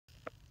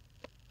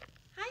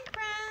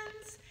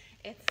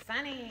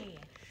Sunny.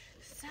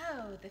 So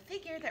the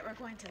figure that we're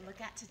going to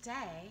look at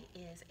today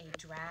is a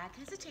drag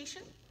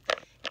hesitation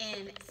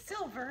in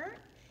silver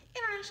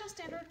international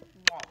standard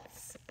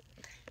waltz.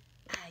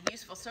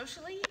 Useful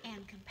socially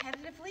and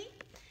competitively.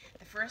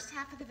 The first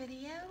half of the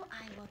video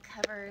I will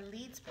cover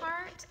leads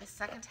part. The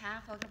second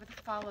half I'll cover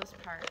the follows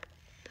part.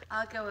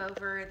 I'll go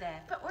over the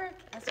footwork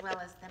as well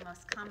as the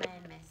most common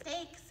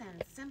mistakes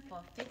and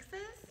simple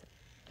fixes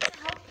to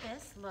help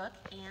this look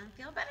and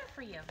feel better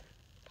for you.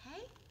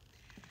 Okay?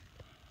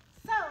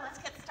 So let's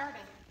get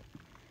started.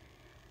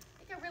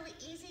 I think a really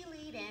easy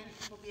lead in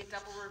will be a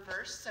double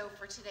reverse. So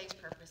for today's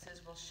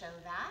purposes, we'll show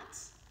that.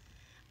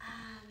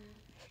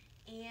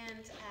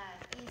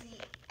 Easy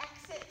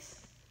exit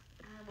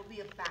will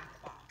be a back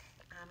lock.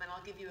 And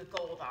I'll give you a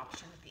gold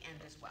option at the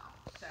end as well.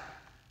 So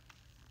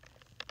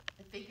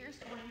the figure is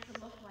going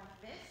to look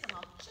like this, and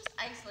I'll just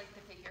isolate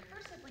the figure.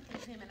 First, if we can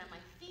zoom in on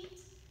my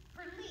feet.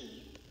 For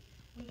lead,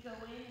 we go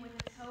in with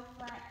a toe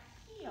flat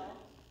heel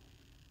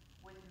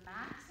with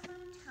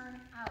maximum turn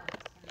out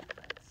in the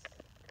foot.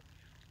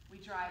 We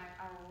drive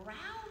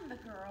around the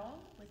girl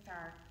with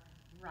our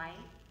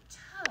right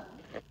toe.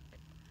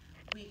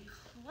 We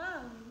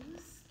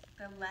close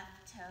the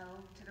left toe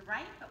to the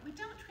right, but we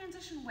don't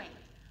transition weight.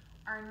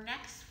 Our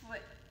next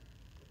foot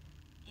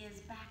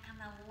is back on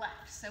the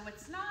left, so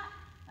it's not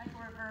like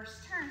a reverse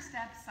turn,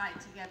 step,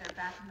 side together,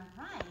 back on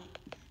the right.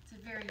 It's a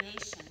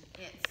variation.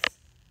 It's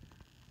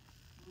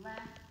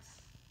left,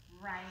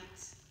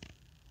 right,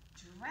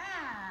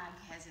 drag,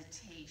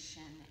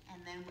 hesitation,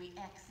 and then we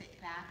exit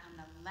back on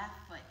the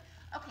left foot.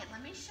 Okay,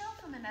 let me show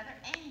from another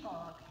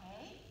angle,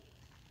 okay?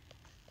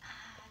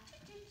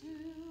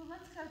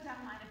 Let's go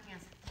down line of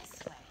dance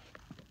this way.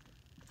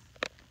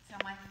 So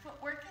my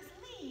footwork as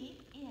lead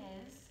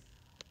is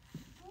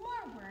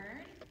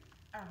forward,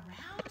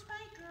 around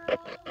my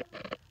girl,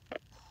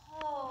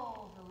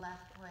 pull the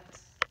left foot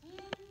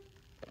in,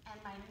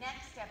 and my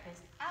next step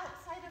is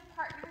outside of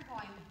partner,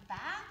 going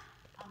back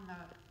on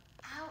the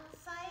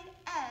outside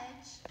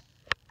edge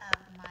of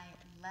my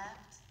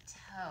left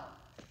toe.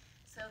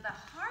 So the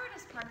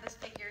hardest part of this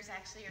figure is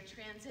actually your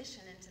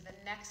transition into the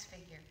next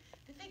figure.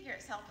 The figure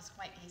itself is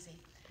quite easy.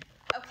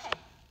 Okay,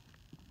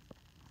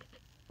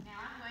 now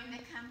I'm going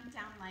to come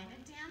down line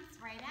of dance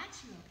right at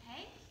you,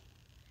 okay?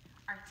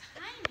 Our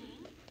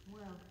timing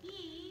will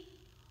be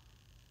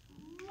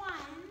 1,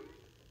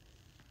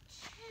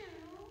 2,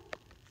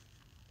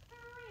 3,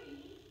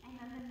 and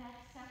then the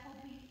next step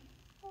will be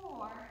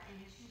 4 and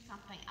do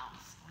something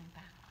else, going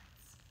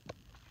backwards.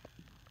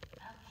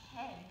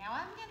 Okay, now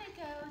I'm going to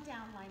go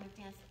down line of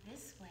dance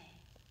this way.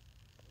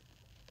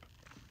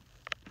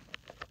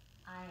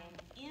 I am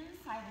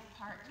inside of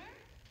partner.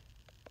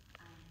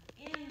 I'm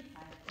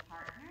inside of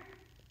partner.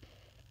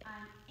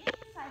 I'm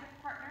inside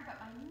of partner, but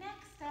my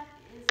next step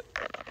is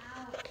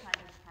outside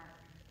of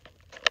partner.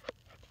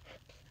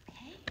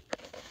 Okay?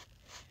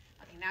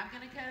 Okay, now I'm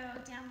going to go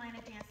down line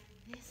of dance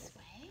this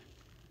way.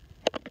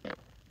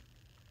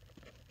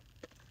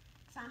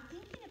 So I'm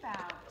thinking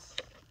about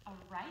a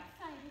right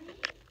side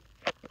lead,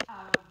 a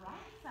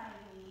right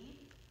side lead.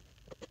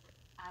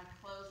 I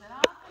close it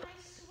off and I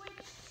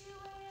switch to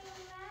a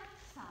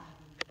left side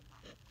lead.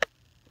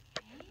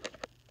 Okay?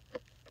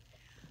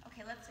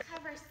 Okay, let's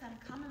cover some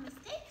common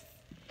mistakes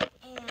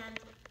and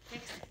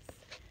fixes.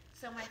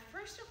 So my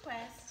first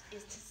request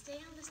is to stay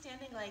on the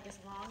standing leg as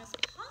long as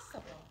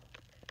possible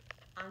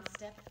on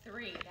step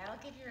 3.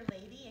 That'll give your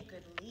lady a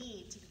good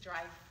lead to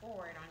drive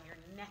forward on your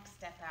next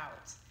step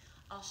out.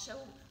 I'll show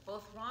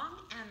both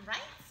wrong and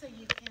right so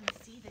you can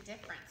see the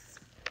difference.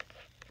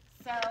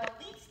 So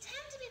leads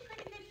tend to be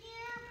pretty good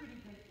here, pretty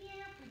good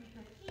here, pretty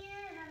good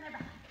here, and then they're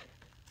back.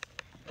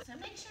 So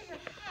make sure your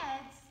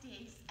head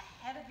stays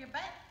ahead of your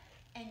butt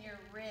and your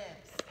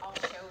ribs. I'll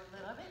show a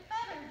little bit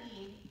better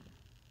lead.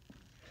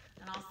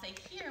 And I'll say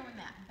here when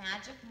that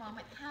magic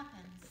moment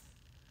happens.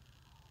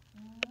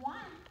 1,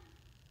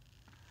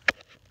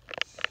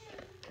 2,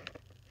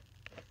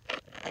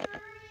 3,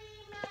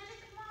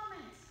 magic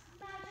moment.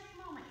 Magic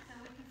moment. So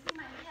we can see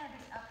my head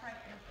is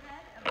upright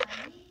ahead of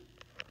my knee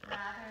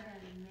rather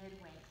than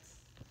mid-weight.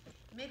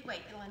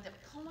 Mid-weight, you'll end up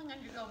pulling on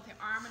your girl with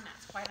your arm, and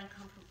that's quite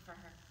uncomfortable for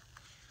her.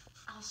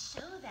 I'll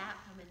show that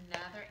from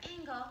another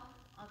angle.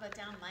 I'll go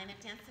down line of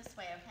dance this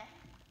way, okay?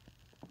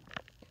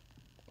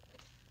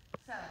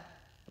 So,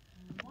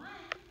 1,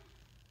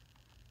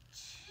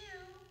 2,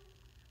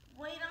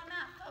 weight on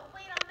that foot,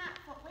 weight on that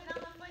foot, weight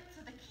on the foot.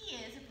 So the key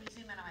is, if we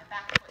zoom in on my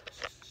back foot,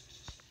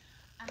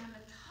 I'm on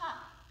the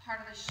top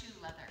part of the shoe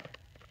leather.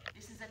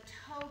 This is a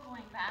toe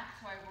going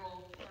back, so I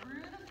roll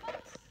through the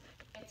foot.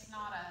 It's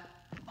not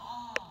a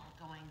ball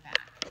going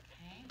back,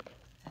 okay?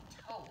 It's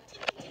a toe,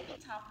 tippy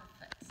top of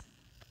the foot,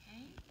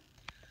 okay?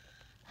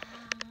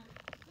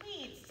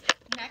 Leads,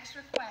 next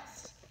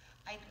request.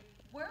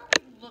 Where are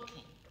we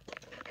looking?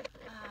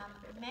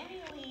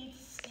 Many leads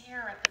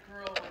stare at the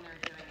girl when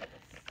they're doing this.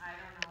 I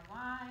don't know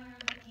why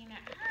you're looking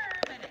at her,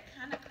 but it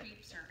kind of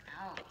creeps her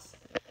out.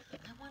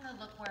 I want to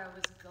look where I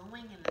was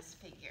going in this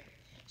figure.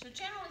 So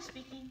generally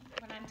speaking,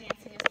 when I'm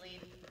dancing as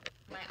lead,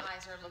 my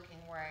eyes are looking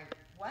where I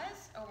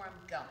was or where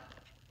I'm going.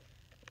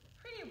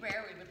 pretty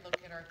rare we would look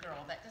at our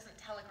girl. That doesn't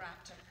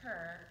telegraph to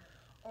her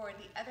or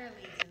the other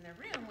leads in the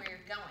room where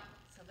you're going.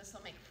 So this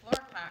will make floor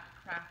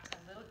craft a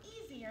little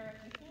easier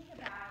if you think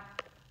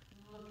about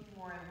looking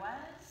where I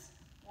was,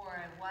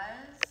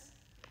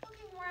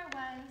 looking where I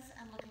was,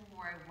 and looking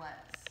where I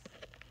was.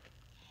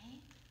 Okay?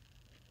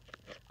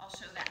 I'll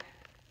show that.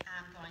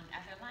 I'm going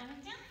other line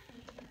and down so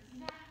you can see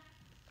that.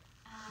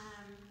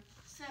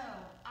 So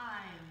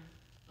I'm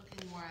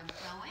looking where I'm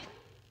going,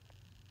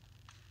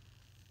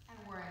 and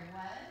where I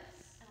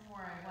was, and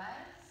where I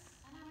was,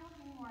 and I'm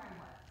looking where I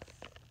was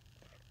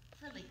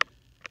for lead.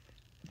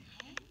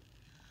 Okay?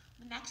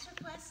 The next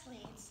request,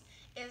 leads,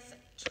 is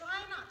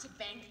try not to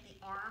bank the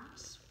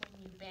arms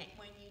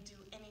when you do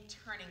any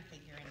turning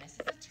figure. And this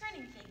is a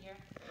turning figure.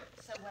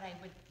 So what I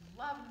would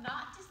love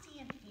not to see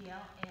and feel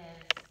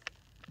is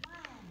 1,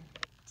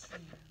 2,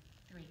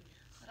 3.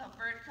 Little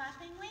bird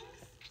clapping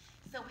wings.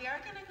 So we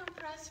are going to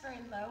compress very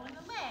low in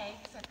the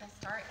legs at the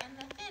start and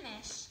the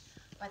finish,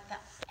 but the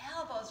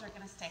elbows are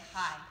going to stay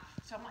high.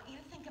 So I want you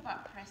to think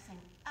about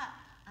pressing up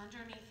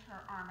underneath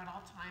her arm at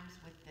all times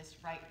with this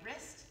right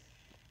wrist.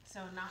 So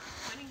not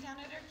pointing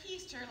down at her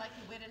keister like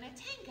you would in a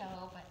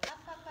tango, but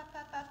up, up, up,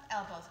 up, up,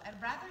 elbows. I'd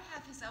rather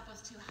have his elbows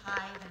too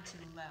high than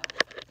too low.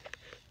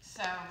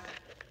 So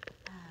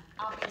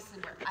obviously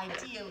we're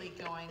ideally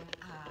going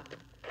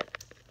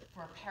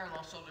for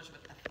parallel shoulders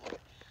with the floor.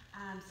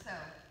 So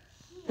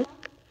heel,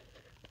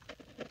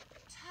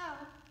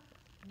 toe,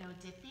 no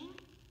dipping,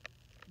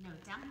 no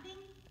dumping,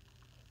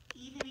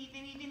 even,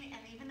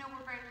 and even though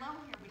we're very low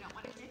here, we don't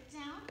want to dip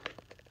down.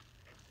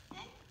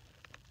 Okay?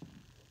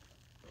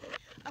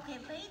 Okay,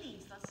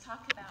 ladies, let's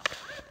talk about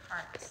front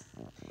parts.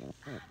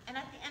 And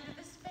at the end of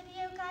this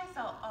video, guys,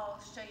 I'll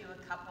show you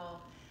a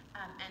couple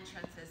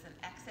entrances and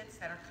exits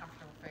that are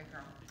comfortable for your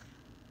girl.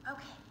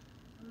 Okay,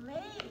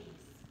 ladies,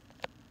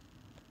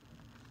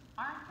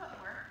 arm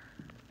footwork.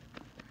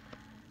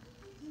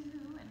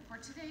 And for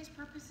today's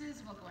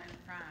purposes, we'll go in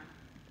from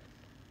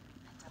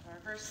a double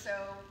reverse.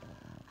 So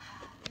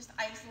just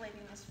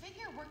isolating this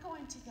figure, we're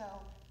going to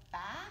go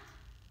back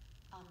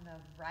on the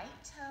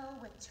right toe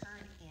with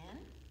turn in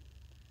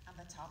on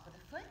the top of the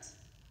foot,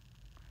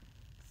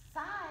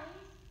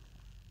 side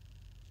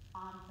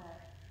on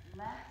the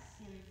left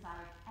skin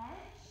side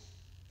edge,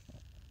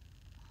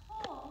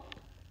 pull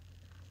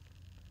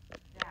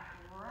that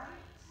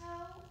right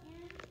toe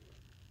in,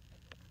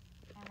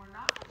 and we're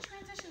not going to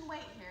transition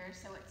weight here,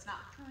 so it's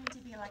not going to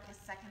be like a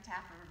second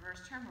half of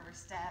reverse turn where we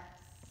step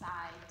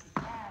side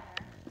together,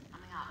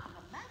 coming out on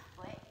the left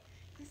foot.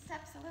 This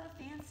step's a little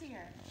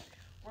fancier.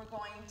 We're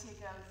going to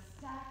go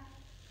step,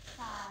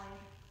 side,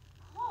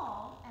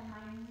 pull, and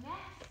my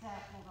next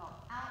step will go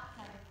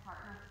outside of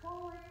partner,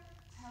 forward,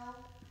 toe,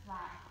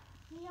 flat,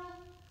 heel,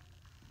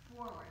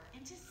 forward,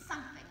 into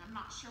something. I'm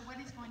not sure what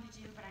he's going to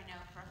do, but I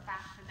know for a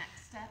fact the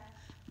next step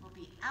will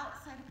be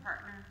outside of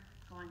partner,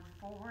 going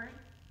forward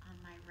on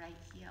my right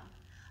heel.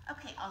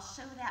 Okay, I'll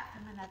show that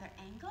from another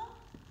angle.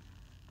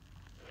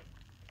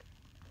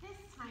 This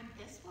time,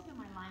 this will be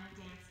my line of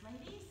dance,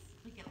 ladies.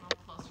 We get a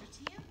little closer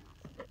to you.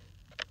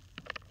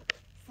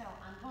 So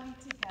I'm going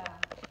to go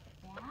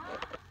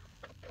back,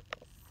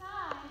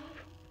 side,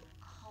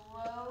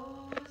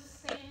 close,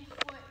 same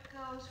foot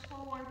goes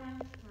forward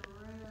and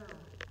through.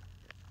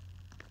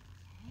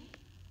 Okay.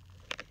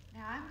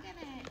 Now I'm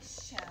going to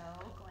show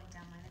going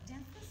down line of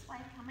dance this way,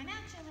 coming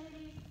at you,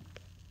 ladies.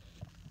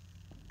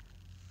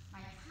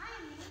 My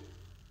timing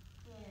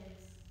is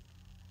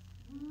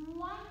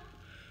 1,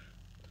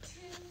 2,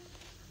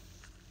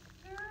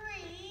 3,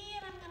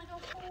 and I'm going to go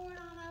forward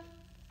on a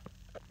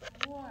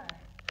 4.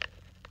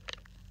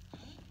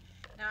 Okay.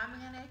 Now I'm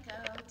going to go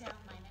down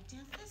line of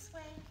dance this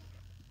way.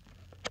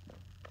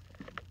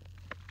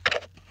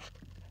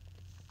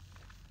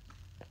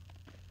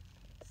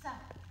 So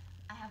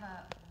I have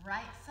a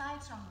right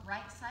side, strong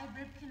right side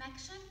rib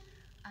connection.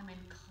 I'm in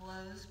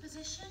closed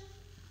position.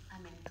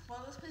 I'm in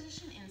closed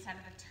position inside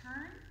of a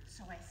turn,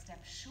 so I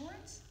step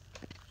short,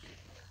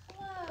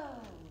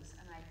 close,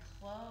 and I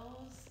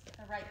close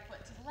the right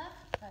foot to the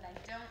left, but I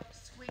don't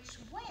switch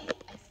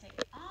weight. I stay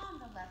on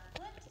the left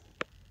foot,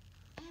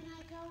 and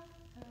I go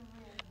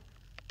through.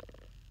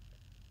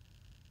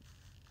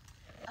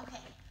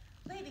 Okay,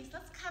 ladies,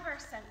 let's cover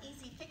some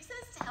easy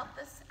fixes to help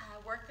this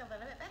work a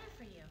little bit better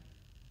for you.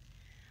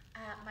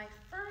 My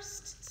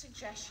first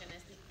suggestion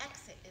is the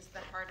exit is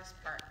the hardest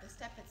part. The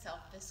step itself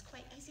is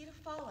quite easy to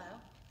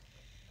follow.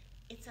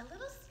 It's a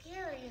little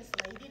scary as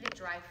lady to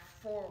drive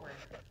forward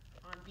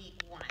on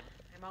beat 1.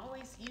 I'm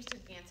always used to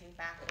dancing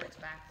backwards,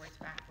 backwards,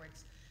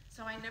 backwards.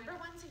 So my number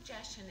 1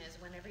 suggestion is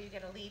whenever you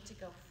get a lead to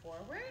go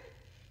forward,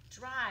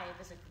 drive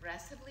as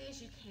aggressively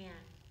as you can.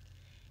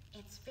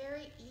 It's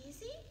very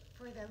easy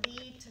for the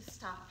lead to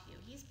stop you.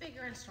 He's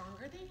bigger and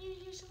stronger than you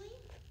usually.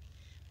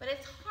 But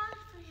it's hard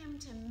for him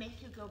to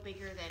make you go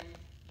bigger than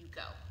you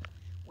go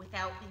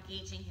without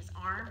engaging his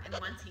arm. And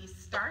once he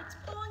starts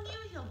pulling you,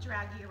 he'll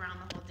drag you around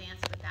the whole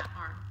dance with that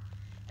arm.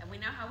 And we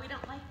know how we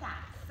don't like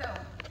that. So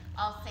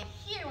I'll say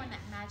here when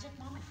that magic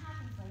moment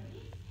happens,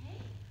 ladies,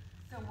 okay?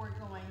 So we're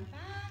going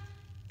back,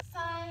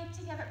 side,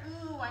 together.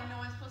 Ooh, I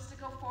know I'm supposed to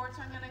go forward,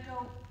 so I'm gonna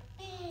go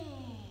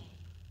big.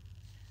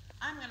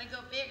 I'm gonna go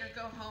big or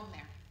go home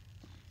there.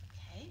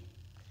 Okay.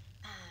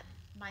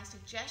 My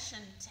suggestion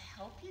to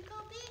help you go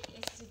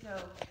big is to go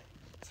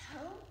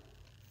toe,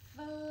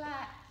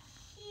 flat,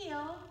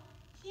 heel,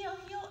 heel,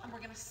 heel, and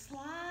we're gonna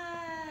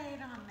slide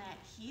on that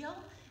heel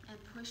and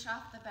push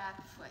off the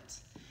back foot.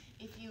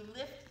 If you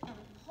lift and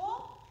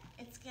pull,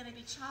 it's gonna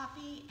be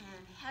choppy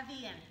and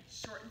heavy and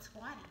short and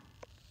squatty,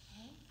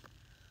 okay?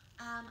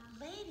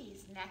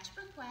 Ladies, next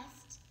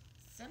request,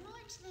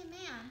 similar to the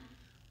man,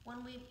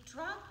 when we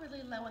drop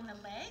really low in the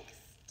legs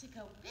to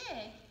go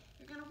big,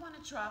 you're gonna wanna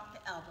drop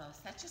the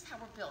elbows. That's just how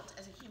we're built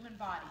as a human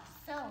body.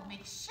 So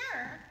make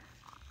sure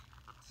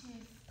to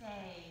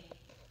stay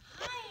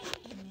high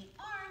in the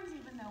arms,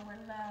 even though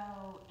we're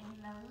low in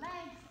the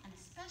legs, and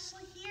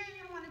especially here,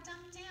 you're gonna wanna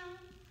dump down.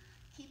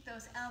 Keep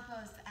those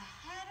elbows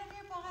ahead of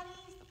your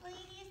bodies,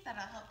 ladies.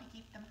 That'll help you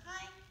keep them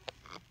high.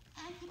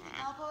 And keep the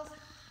elbows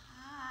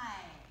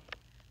high.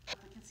 Hope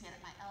you can see it.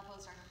 My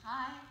elbows are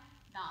high,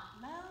 not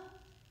low.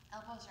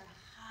 Elbows are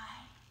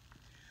high.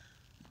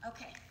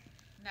 Okay,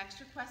 next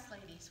request,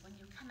 ladies. When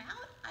you come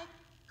out, I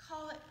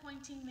call it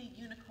pointing the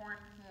unicorn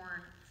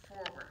horn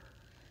forward.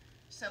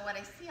 So what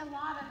I see a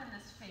lot of in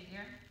this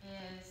figure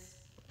is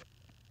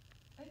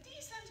a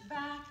decent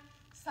back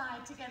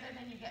side together,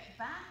 then you get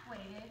back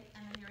weighted,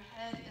 and then your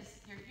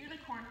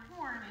unicorn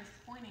horn is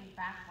pointing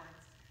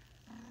backwards.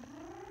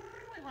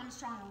 We want a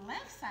strong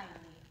left side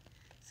lead.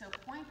 So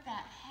point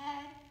that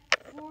head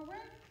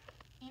forward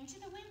into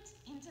the wind,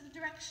 into the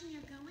direction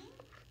you're going.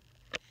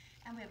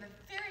 And we have a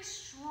very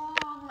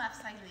strong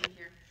left side lead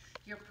here.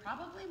 You're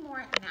probably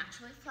more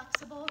naturally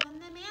flexible than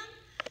the man,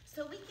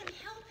 so we can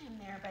help him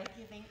there by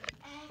giving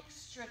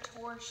extra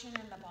torsion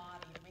in the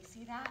body. Do we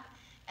see that?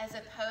 As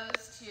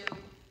opposed to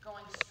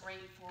going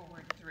straight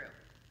forward through,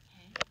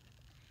 okay?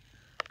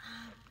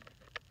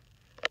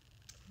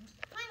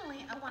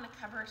 Finally, I want to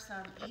cover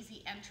some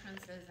easy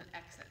entrances and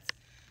exits.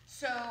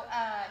 So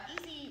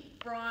easy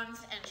bronze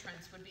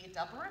entrance would be a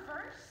double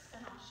reverse,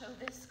 and I'll show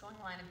this going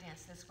line of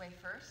dance this way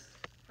first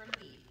for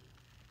lead.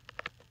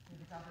 We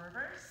have a double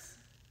reverse.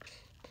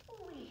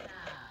 We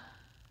have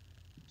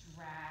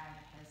drag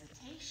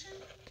hesitation.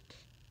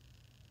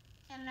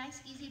 And a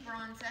nice easy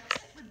bronze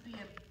exit would be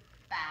a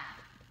back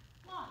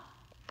lock.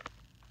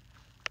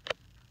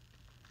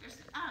 There's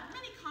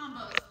many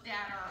combos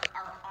that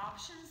are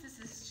options. This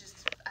is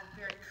just a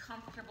very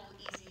comfortable,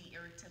 easy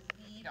to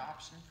lead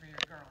option for your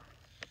girl.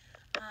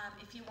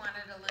 If you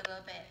wanted a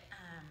little bit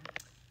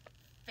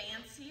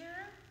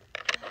fancier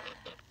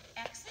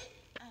exit,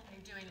 and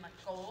you're doing like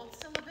gold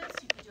syllabus,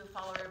 you could do a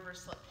follow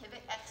reverse slip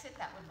pivot exit.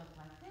 That would look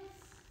like this.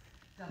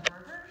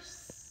 Double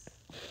reverse,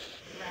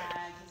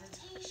 drag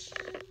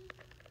hesitation.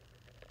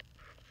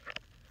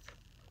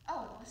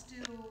 Oh, let's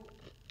do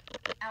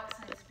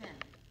outside spin.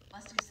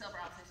 Let's do silver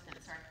outside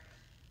spin, sorry.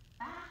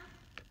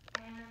 Back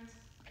and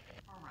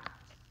around.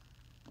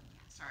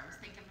 Sorry, I was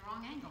thinking the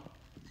wrong angle.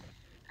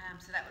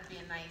 So that would be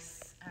a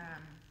nice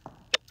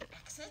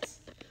exit.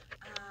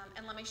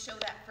 And let me show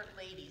that for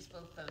ladies,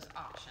 both those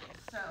options.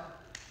 So,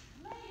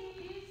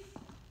 ladies,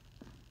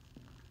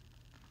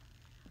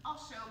 I'll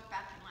show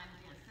back in line of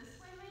dance this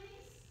way,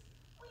 ladies.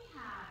 We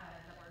have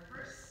a double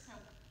reverse, so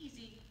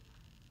easy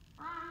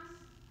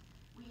bronze.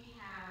 We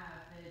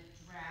have the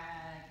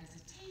drag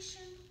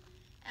hesitation,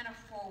 and a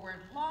forward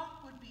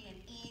lock would be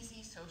an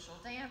easy social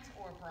dance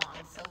or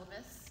bronze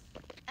syllabus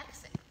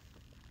exit.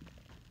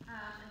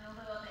 And a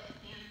little bit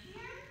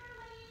fancier for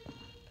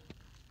lady.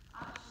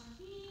 Option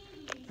B,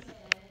 we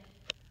did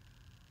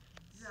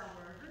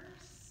double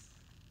reverse,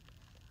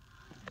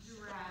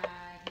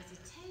 drag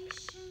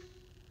hesitation,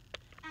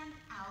 and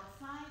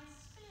outside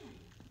spin.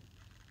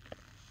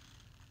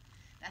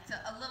 That's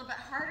a little bit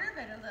harder,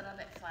 but a little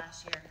bit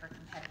flashier for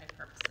competitive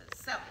purposes.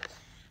 So,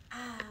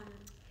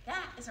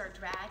 that is our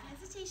drag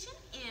hesitation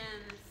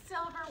in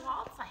silver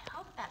waltz. I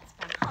hope that's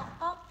been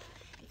helpful.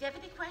 If you have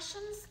any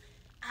questions,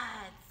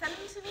 send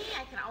them to me.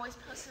 I can always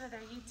post another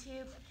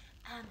YouTube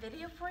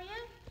video for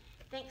you.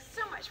 Thanks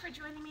so much for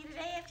joining me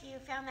today. If you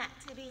found that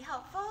to be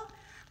helpful,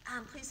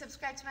 please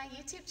subscribe to my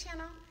YouTube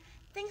channel.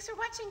 Thanks for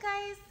watching,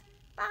 guys.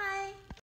 Bye.